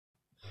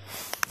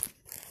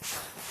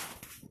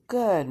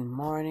Good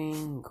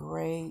morning,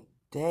 great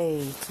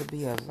day to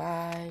be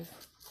alive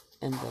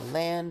in the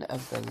land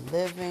of the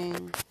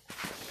living.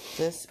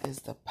 This is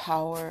the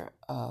Power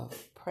of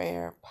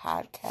Prayer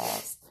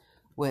podcast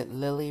with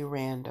Lily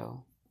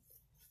Randall.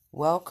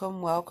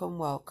 Welcome, welcome,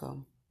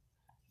 welcome.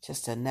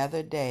 Just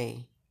another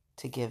day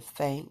to give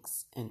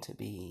thanks and to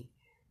be,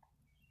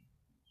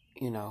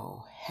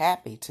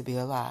 happy to be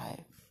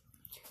alive.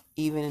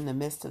 Even in the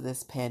midst of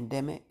this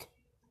pandemic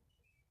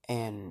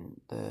and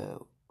the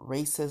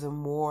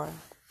racism war,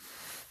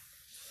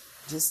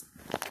 just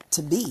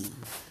to be,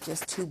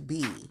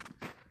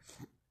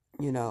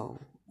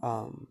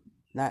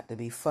 not to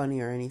be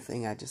funny or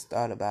anything. I just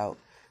thought about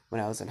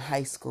when I was in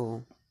high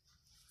school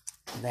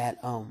that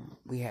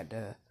we had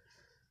to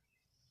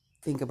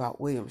think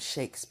about William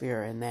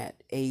Shakespeare and that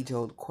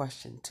age-old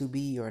question, to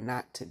be or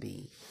not to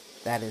be.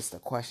 That is the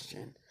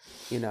question,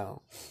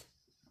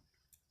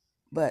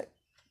 But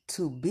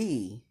to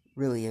be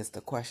really is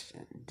the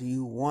question. Do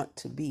you want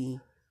to be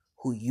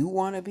who you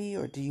want to be,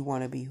 or do you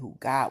want to be who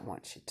God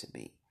wants you to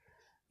be?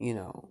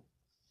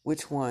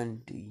 Which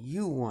one do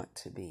you want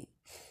to be?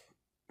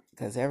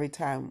 Because every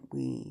time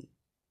we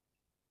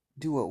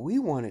do what we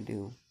want to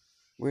do,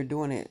 we're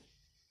doing it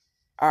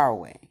our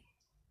way.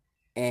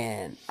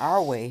 And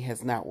our way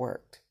has not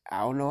worked.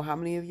 I don't know how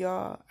many of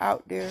y'all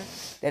out there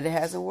that it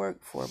hasn't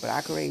worked for, but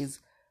I can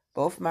raise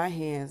both my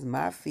hands,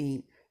 my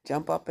feet,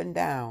 jump up and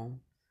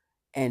down,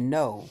 and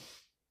know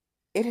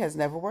it has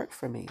never worked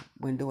for me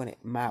when doing it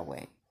my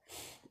way.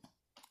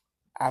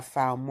 I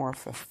found more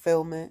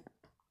fulfillment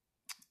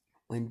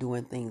when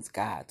doing things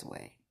God's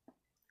way.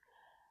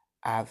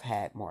 I've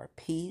had more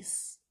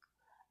peace.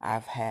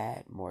 I've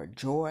had more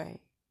joy,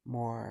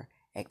 more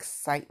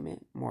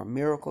excitement, more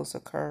miracles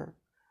occur.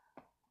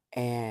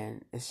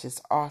 And it's just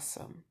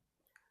awesome.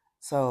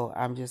 So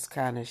I'm just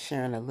kind of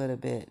sharing a little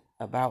bit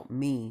about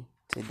me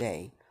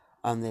today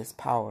on this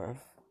Power of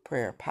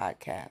Prayer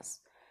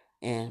podcast.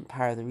 And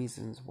part of the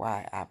reasons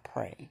why I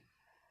pray.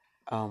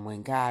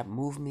 When God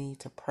moved me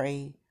to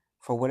pray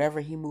for whatever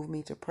he moved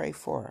me to pray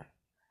for,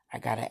 I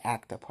got to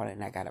act upon it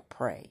and I got to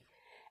pray.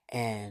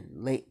 And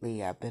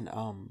lately I've been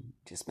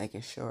just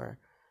making sure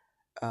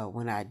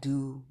when I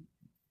do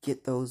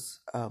get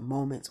those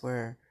moments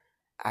where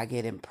I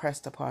get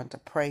impressed upon to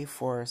pray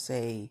for,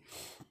 say,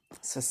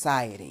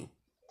 society,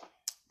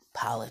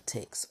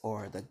 politics,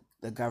 or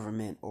the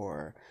government,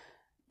 or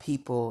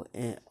people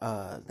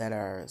that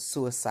are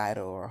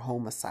suicidal or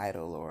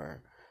homicidal,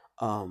 or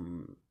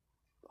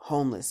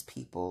homeless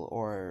people,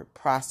 or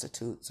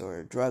prostitutes,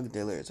 or drug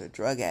dealers, or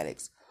drug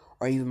addicts,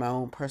 or even my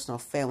own personal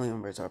family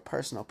members or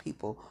personal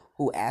people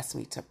who ask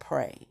me to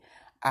pray.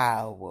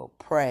 I will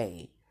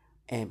pray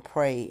and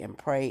pray and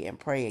pray and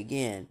pray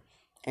again,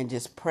 and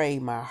just pray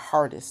my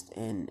hardest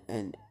and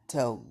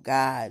tell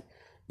God,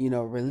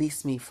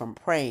 release me from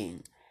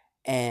praying.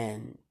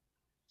 And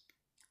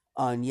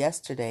on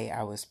yesterday,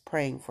 I was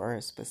praying for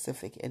a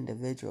specific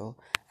individual.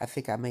 I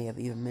think I may have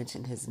even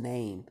mentioned his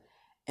name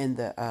in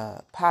the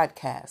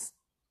podcast.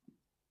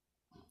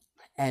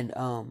 And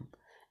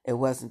it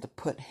wasn't to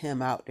put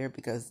him out there,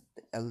 because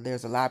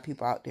there's a lot of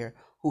people out there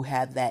who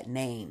have that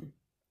name.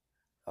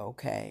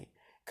 Okay.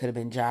 Could have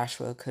been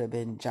Joshua, could have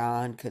been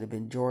John, could have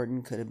been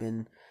Jordan, could have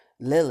been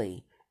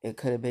Lily. It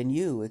could have been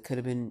you. It could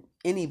have been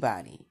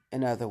anybody.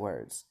 In other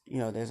words,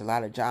 there's a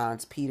lot of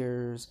Johns,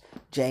 Peters,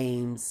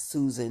 James,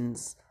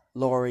 Susans,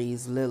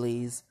 Lori's,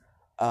 Lilies,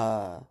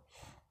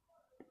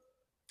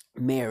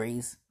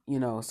 Mary's,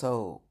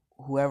 so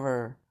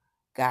whoever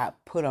God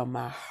put on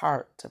my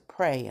heart to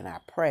pray, and I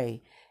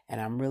pray, and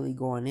I'm really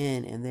going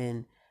in, and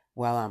then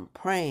while I'm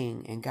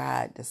praying and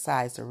God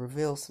decides to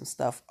reveal some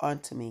stuff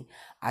unto me,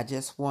 I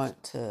just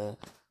want to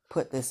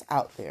put this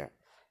out there.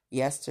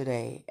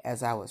 Yesterday,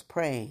 as I was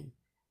praying,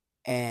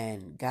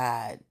 and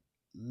God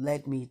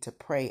led me to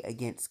pray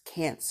against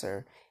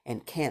cancer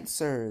and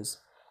cancers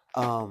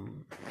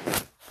in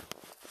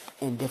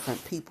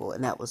different people,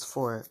 and that was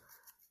for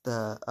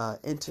the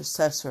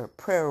intercessor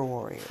prayer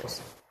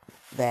warriors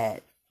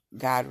that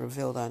God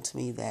revealed unto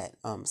me that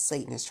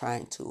Satan is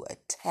trying to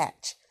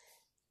attach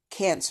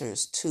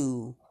cancers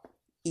to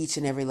each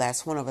and every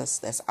last one of us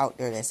that's out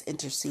there that's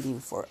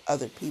interceding for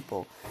other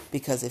people.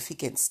 Because if he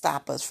can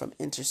stop us from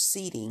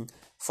interceding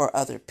for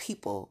other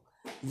people,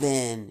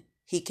 then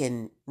he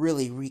can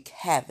really wreak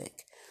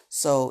havoc.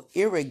 So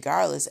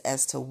irregardless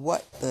as to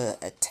what the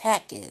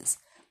attack is,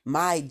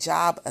 my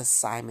job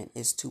assignment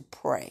is to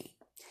pray.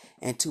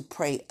 And to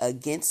pray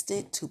against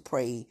it, to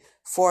pray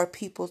for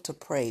people, to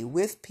pray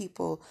with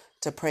people,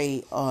 to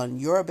pray on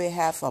your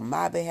behalf, on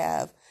my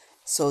behalf,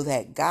 so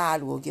that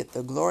God will get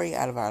the glory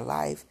out of our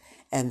life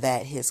and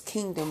that his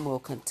kingdom will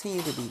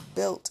continue to be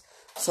built.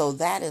 So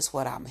that is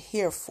what I'm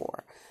here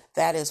for.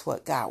 That is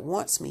what God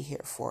wants me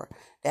here for.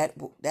 That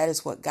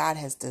is what God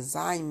has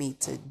designed me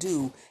to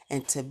do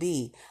and to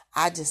be.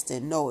 I just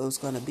didn't know it was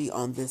going to be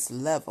on this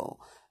level,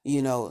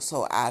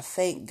 So I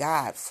thank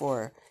God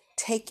for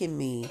taking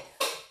me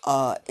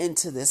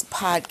into this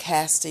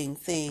podcasting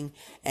thing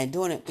and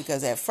doing it,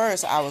 because at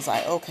first I was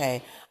like,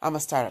 okay, I'm gonna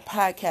start a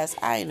podcast.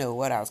 I didn't know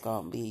what I was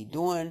gonna be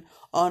doing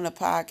on the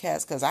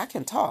podcast, because I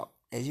can talk.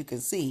 As you can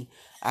see,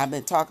 I've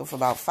been talking for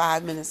about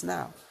 5 minutes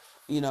now.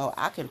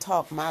 I can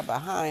talk my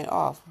behind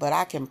off, but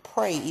I can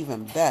pray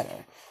even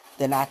better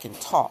than I can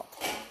talk.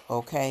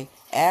 Okay,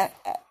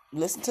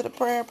 listen to the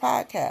prayer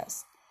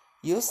podcast.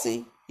 You'll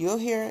see, you'll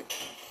hear it.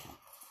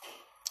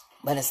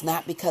 But it's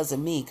not because of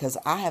me, because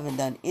I haven't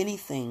done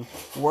anything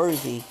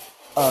worthy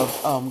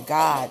of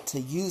God to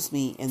use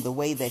me in the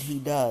way that he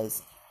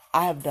does.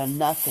 I have done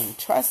nothing.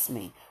 Trust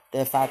me,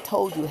 that if I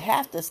told you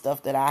half the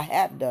stuff that I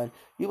have done,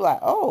 you'd be like,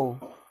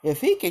 oh,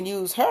 if he can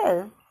use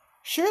her,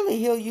 surely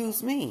he'll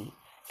use me.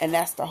 And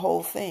that's the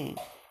whole thing.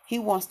 He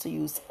wants to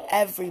use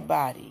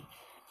everybody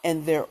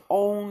in their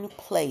own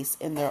place,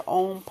 in their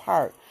own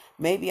part.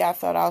 Maybe I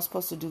thought I was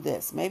supposed to do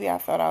this. Maybe I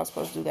thought I was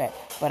supposed to do that.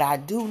 But I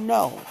do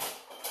know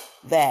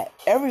that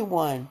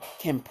everyone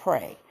can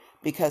pray,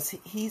 because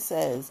he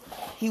says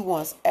he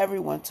wants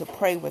everyone to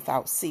pray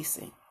without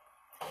ceasing.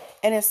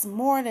 And it's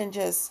more than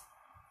just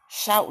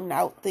shouting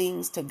out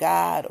things to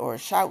God or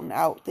shouting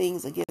out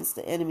things against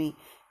the enemy.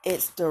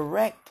 It's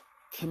direct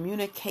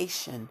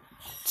communication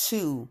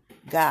to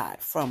God,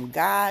 from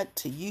God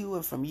to you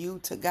and from you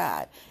to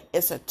God.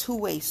 It's a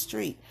two-way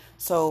street.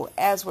 So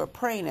as we're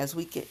praying, as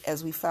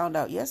we found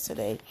out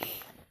yesterday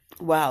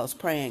while I was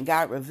praying,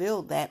 God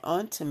revealed that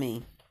unto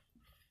me.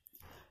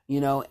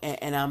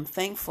 And I'm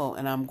thankful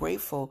and I'm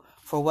grateful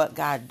for what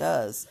God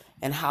does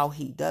and how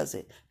he does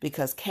it,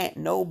 because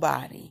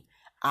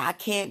I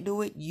can't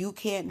do it. You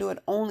can't do it.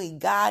 Only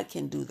God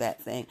can do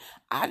that thing.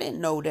 I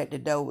didn't know that the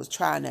devil was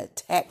trying to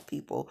attack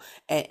people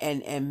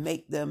and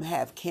make them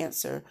have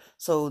cancer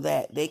so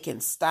that they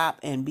can stop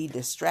and be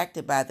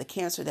distracted by the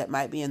cancer that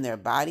might be in their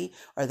body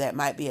or that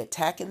might be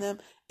attacking them.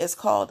 It's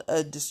called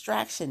a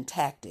distraction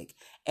tactic.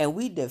 And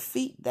we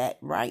defeat that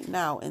right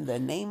now in the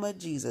name of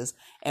Jesus.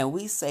 And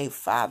we say,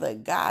 Father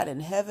God in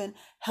heaven,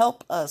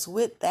 help us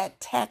with that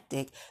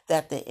tactic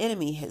that the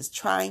enemy is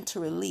trying to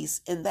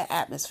release in the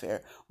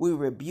atmosphere. We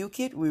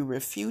rebuke it. We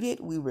refute it.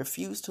 We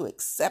refuse to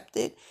accept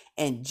it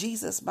in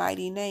Jesus'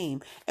 mighty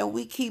name. And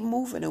we keep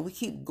moving and we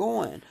keep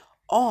going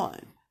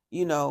on.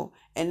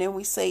 And then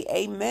we say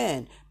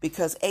amen,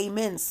 because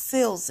amen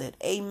seals it.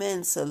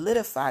 Amen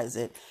solidifies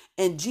it.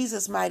 In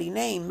Jesus' mighty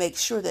name, make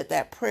sure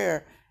that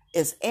prayer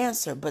is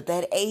answered. But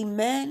that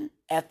amen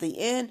at the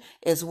end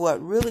is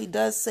what really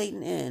does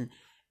Satan in.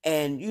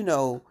 And,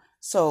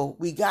 so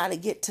we got to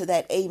get to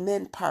that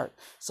amen part.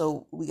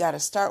 So we got to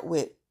start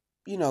with,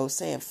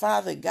 saying,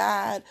 Father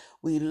God,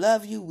 we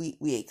love you.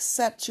 We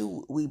accept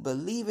you. We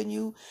believe in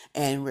you,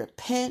 and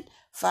repent.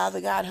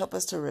 Father God, help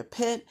us to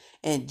repent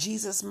in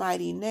Jesus'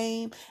 mighty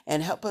name,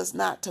 and help us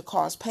not to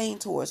cause pain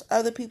towards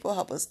other people.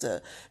 Help us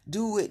to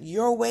do it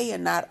your way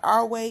and not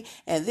our way.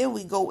 And then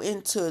we go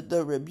into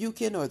the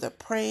rebuking or the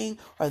praying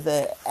or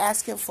the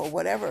asking for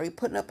whatever, or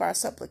putting up our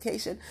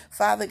supplication.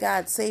 Father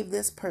God, save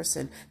this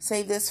person,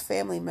 save this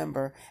family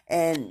member,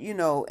 and,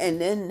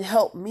 and then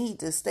help me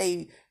to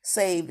stay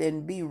saved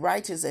and be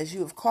righteous as you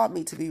have called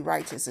me to be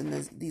righteous in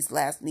these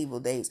last and evil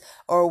days,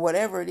 or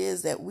whatever it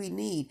is that we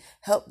need.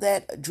 Help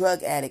that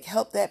drug addict,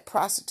 help that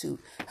prostitute,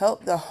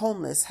 help the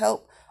homeless,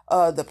 help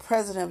the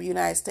president of the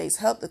United States,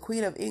 help the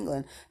Queen of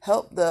England,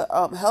 help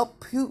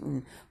help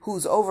Putin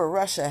who's over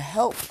Russia,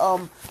 help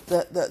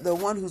the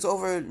one who's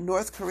over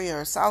North Korea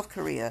or South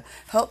Korea,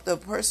 help the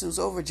person who's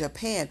over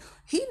Japan.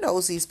 He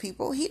knows these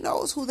people. He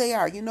knows who they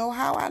are. You know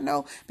how I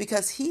know?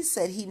 Because he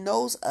said he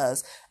knows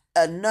us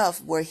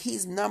enough where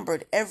he's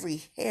numbered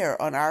every hair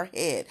on our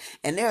head.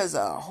 And there's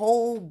a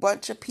whole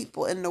bunch of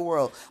people in the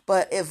world.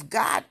 But if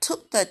God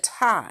took the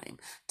time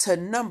to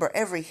number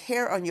every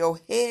hair on your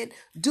head,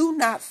 do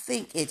not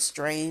think it's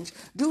strange.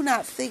 Do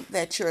not think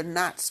that you're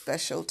not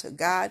special to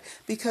God,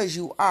 because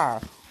you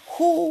are.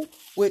 Who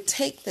would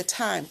take the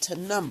time to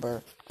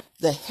number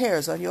the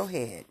hairs on your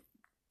head?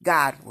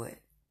 God would.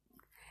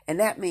 And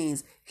that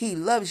means he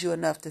loves you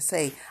enough to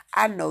say,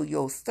 I know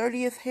your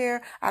 30th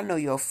hair, I know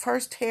your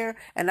first hair,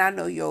 and I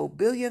know your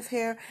billionth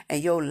hair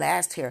and your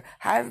last hair.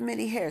 However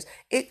many hairs.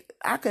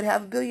 I could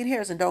have 1 billion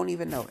hairs and don't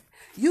even know it.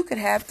 You could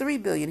have 3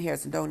 billion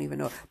hairs and don't even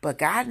know it. But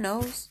God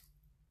knows.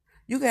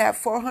 You could have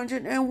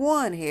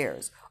 401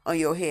 hairs on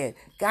your head.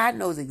 God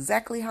knows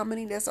exactly how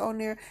many that's on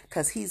there,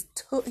 because he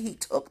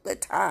took the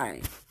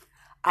time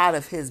out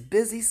of his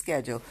busy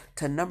schedule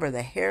to number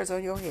the hairs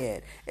on your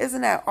head.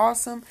 Isn't that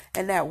awesome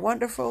and that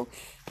wonderful?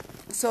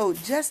 So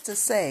just to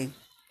say,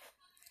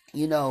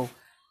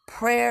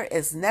 prayer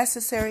is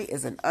necessary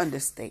is an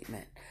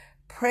understatement.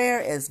 Prayer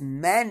is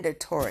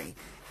mandatory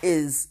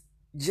is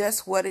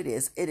just what it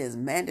is. It is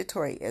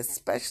mandatory,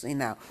 especially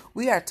now.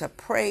 We are to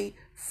pray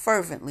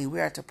fervently. We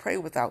are to pray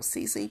without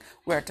ceasing.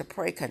 We are to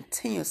pray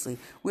continuously.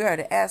 We are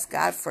to ask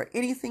God for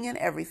anything and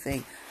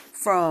everything,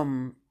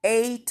 from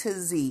A to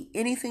Z.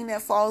 Anything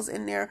that falls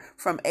in there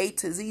from A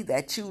to Z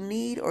that you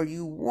need or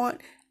you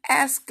want,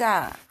 ask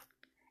God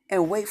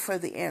and wait for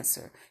the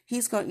answer.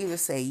 He's going to either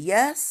say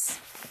yes,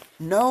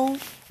 no,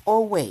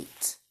 or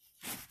wait.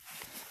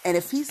 And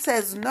if he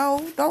says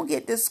no, don't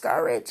get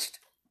discouraged.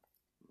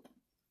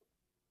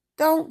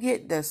 Don't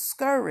get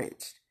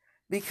discouraged,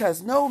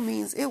 because no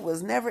means it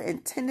was never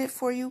intended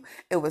for you.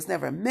 It was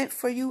never meant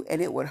for you,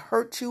 and it would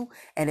hurt you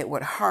and it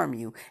would harm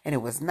you, and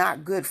it was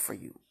not good for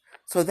you.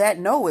 So that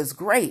no is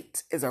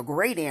great, is a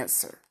great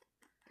answer.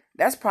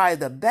 That's probably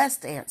the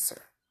best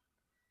answer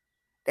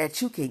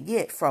that you can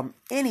get from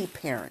any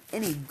parent,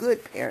 any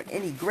good parent,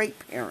 any great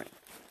parent.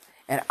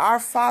 And our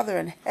Father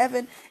in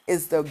heaven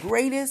is the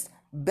greatest,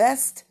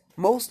 best,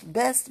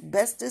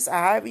 bestest,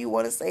 however you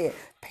want to say it,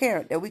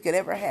 parent that we could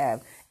ever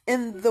have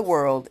in the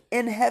world,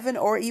 in heaven,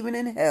 or even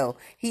in hell.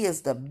 He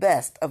is the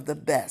best of the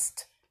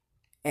best.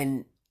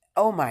 And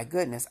oh my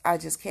goodness, I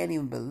just can't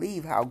even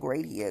believe how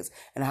great he is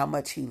and how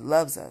much he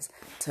loves us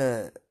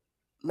to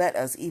let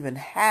us even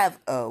have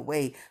a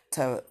way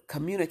to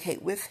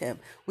communicate with him.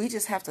 We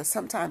just have to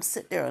sometimes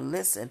sit there and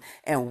listen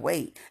and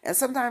wait. And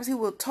sometimes he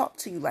will talk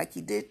to you like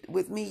he did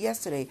with me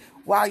yesterday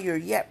while you're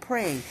yet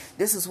praying.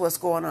 This is what's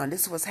going on.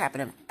 This is what's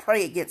happening.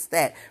 Pray against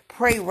that.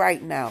 Pray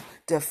right now.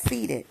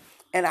 Defeat it.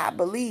 And I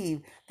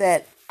believe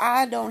that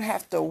I don't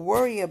have to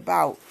worry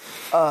about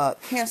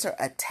cancer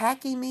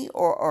attacking me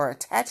or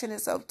attaching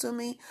itself to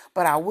me,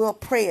 but I will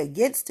pray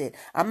against it.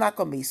 I'm not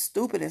going to be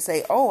stupid and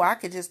say, oh, I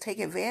could just take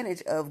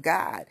advantage of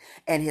God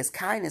and his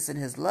kindness and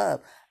his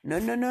love. No,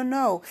 no, no,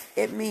 no.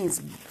 It means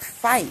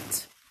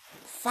fight.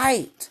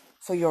 Fight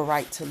for your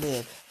right to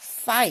live.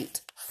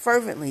 Fight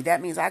fervently.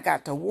 That means I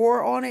got to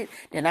war on it,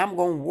 then I'm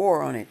going to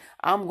war on it.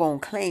 I'm going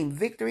to claim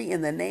victory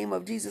in the name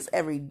of Jesus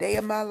every day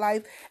of my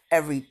life,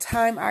 every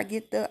time I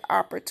get the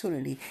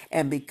opportunity.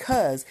 And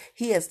because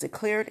he has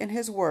declared in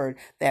his word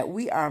that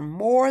we are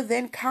more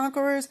than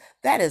conquerors,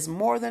 that is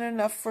more than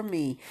enough for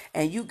me.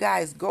 And you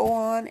guys go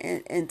on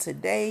and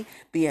today,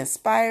 be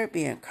inspired,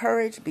 be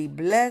encouraged, be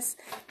blessed,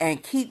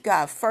 and keep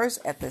God first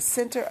at the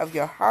center of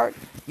your heart,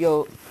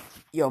 your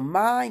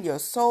mind, your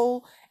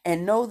soul,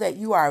 and know that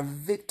you are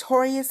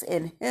victorious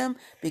in him,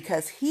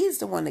 because he's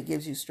the one that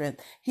gives you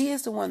strength. He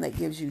is the one that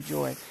gives you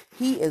joy.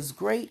 He is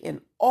great in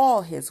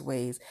all his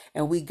ways,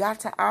 and we got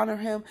to honor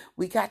him.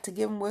 We got to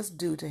give him what's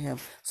due to him.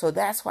 So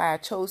that's why I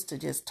chose to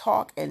just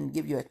talk and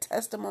give you a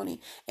testimony,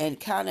 and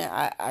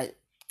I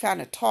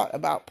kind of taught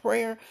about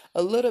prayer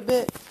a little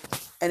bit.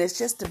 And it's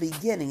just the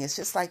beginning. It's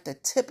just like the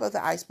tip of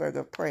the iceberg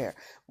of prayer.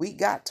 We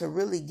got to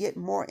really get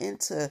more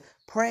into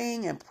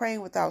praying and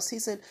praying without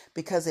ceasing,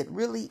 because it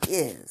really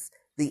is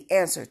the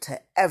answer to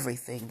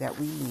everything that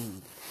we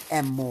need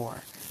and more.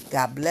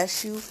 God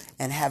bless you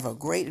and have a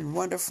great and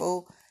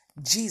wonderful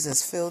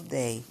Jesus-filled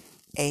day.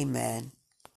 Amen.